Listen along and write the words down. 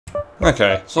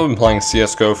Okay, so I've been playing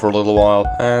CSGO for a little while,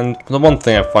 and the one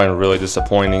thing I find really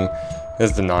disappointing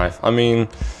is the knife. I mean,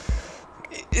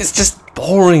 it's just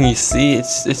boring, you see.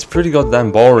 It's pretty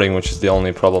goddamn boring, which is the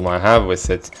only problem I have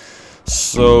with it.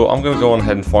 So I'm gonna go on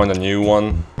ahead and find a new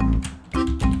one.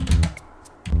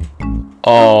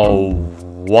 Oh,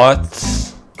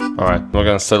 what? Alright, we're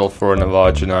gonna settle for a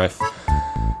Navaja knife.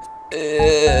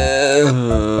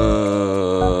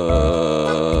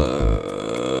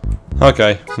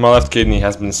 Okay, my left kidney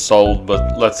has been sold,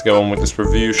 but let's go on with this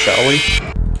review, shall we?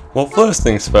 Well, first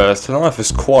things first, the knife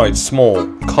is quite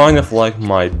small, kind of like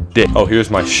my dick. Oh, here's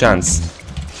my chance.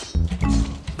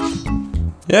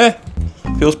 Yeah,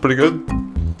 feels pretty good.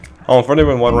 Oh, for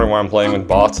anyone wondering why I'm playing with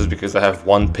bots, is because I have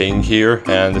one ping here,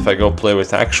 and if I go play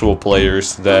with actual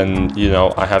players, then, you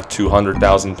know, I have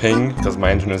 200,000 ping, because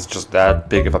my internet is just that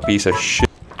big of a piece of shit.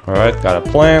 Alright, got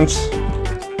a plant.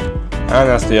 And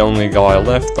as the only guy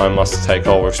left, I must take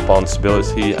all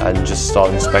responsibility and just start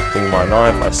inspecting my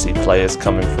knife. I see players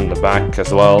coming from the back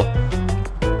as well.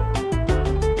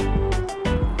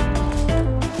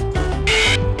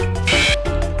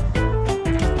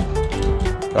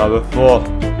 Number 4.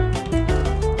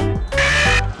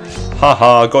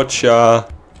 Haha, gotcha.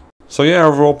 So yeah,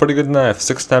 overall pretty good knife.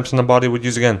 6 stabs in the body would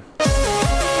use again.